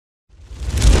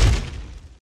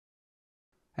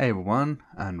Hey everyone,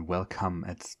 and welcome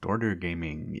at Starter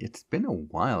Gaming. It's been a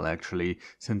while actually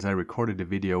since I recorded a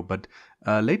video, but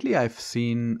lately I've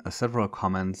seen several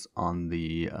comments on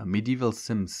the Medieval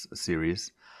Sims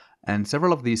series, and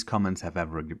several of these comments have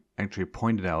actually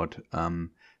pointed out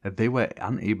that they were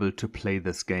unable to play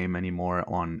this game anymore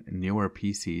on newer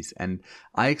PCs, and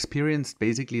I experienced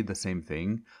basically the same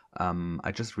thing.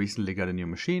 I just recently got a new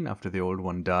machine after the old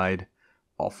one died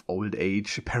of old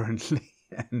age, apparently.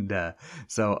 And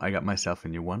so I got myself a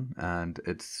new one, and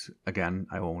it's, again,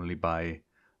 I only buy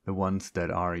the ones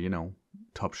that are,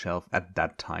 top shelf at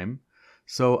that time.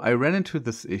 So I ran into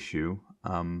this issue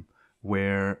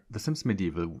where The Sims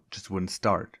Medieval just wouldn't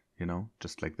start,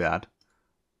 just like that.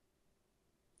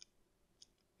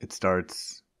 It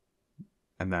starts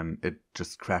and then it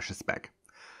just crashes back.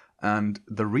 And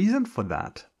the reason for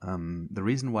that, the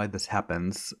reason why this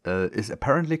happens is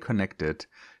apparently connected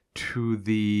to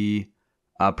the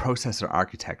processor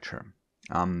architecture.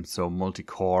 So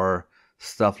multi-core,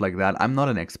 stuff like that. I'm not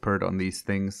an expert on these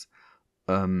things,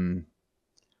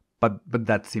 but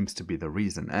that seems to be the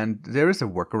reason. And there is a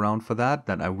workaround for that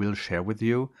I will share with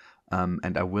you.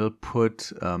 And I will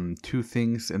put 2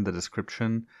 things in the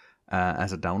description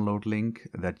as a download link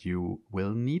that you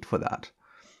will need for that.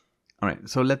 All right,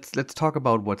 so let's talk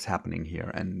about what's happening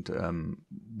here and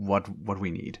what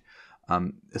we need.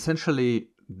 Essentially,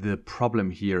 the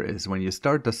problem here is when you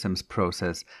start the Sims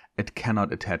process, it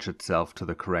cannot attach itself to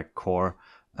the correct core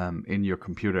in your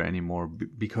computer anymore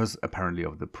because apparently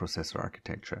of the processor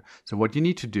architecture. So what you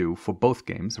need to do for both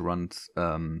games runs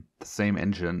the same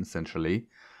engine essentially,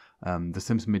 The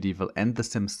Sims Medieval and The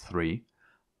Sims 3,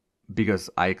 because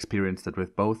I experienced it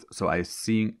with both. So I've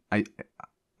seen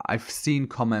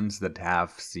comments that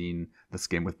have seen this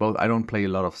game with both. I don't play a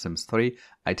lot of Sims 3.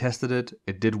 I tested it.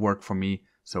 It did work for me.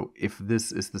 So if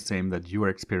this is the same that you are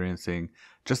experiencing,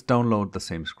 just download the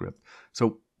same script.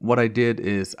 So what I did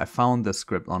is I found the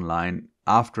script online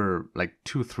after like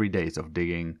 2-3 days of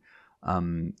digging.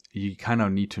 You kind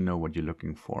of need to know what you're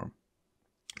looking for.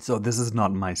 So this is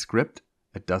not my script.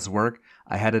 It does work.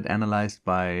 I had it analyzed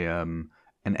by an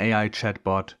AI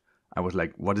chatbot. I was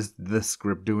like, what is this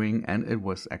script doing? And it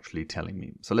was actually telling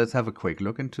me. So let's have a quick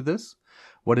look into this.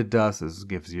 What it does is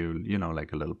gives you,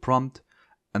 like a little prompt.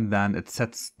 And then it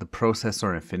sets the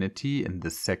processor affinity in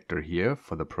this sector here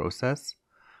for the process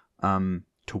to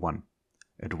 1.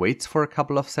 It waits for a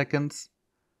couple of seconds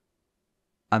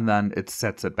and then it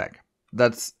sets it back.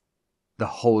 That's the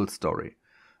whole story.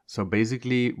 So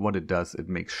basically what it does, it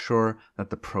makes sure that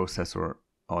the processor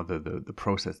or the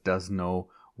process does know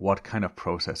what kind of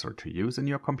processor to use in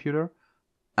your computer.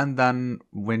 And then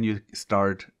when you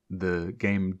start the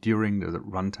game during the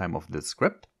runtime of this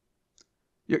script,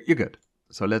 you're good.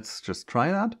 So let's just try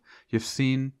that. You've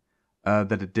seen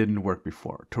that it didn't work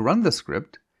before. To run the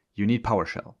script, you need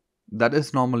PowerShell. That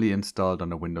is normally installed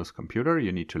on a Windows computer.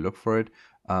 You need to look for it.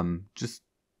 Just,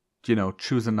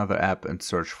 choose another app and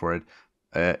search for it.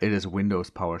 It is Windows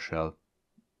PowerShell.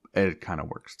 It kind of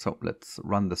works. So let's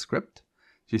run the script.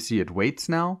 You see it waits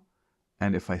now.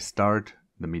 And if I start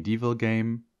the medieval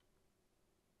game,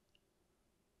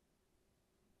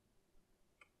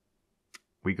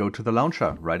 we go to the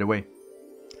launcher right away.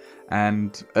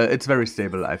 And it's very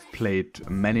stable. I've played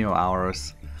many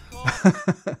hours.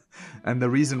 And the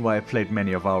reason why I played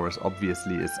many of hours,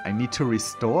 obviously, is I need to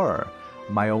restore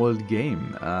my old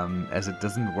game as it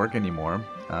doesn't work anymore.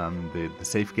 The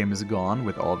save game is gone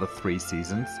with all the 3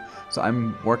 seasons. So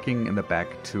I'm working in the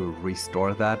back to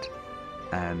restore that.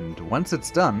 And once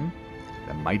it's done,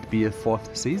 there might be a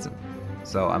 4th season.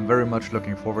 So I'm very much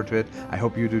looking forward to it. I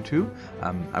hope you do too.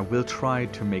 I will try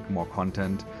to make more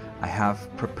content. I have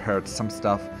prepared some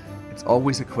stuff. It's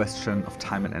always a question of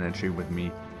time and energy with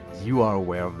me. You are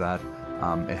aware of that.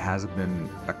 It has been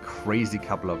a crazy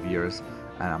couple of years,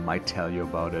 and I might tell you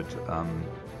about it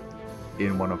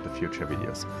in one of the future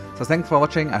videos. So thanks for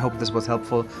watching. I hope this was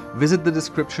helpful. Visit the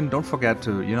description. Don't forget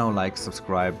to, like,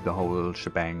 subscribe, the whole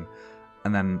shebang.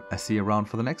 And then I see you around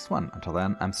for the next one. Until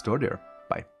then, I'm Stordir.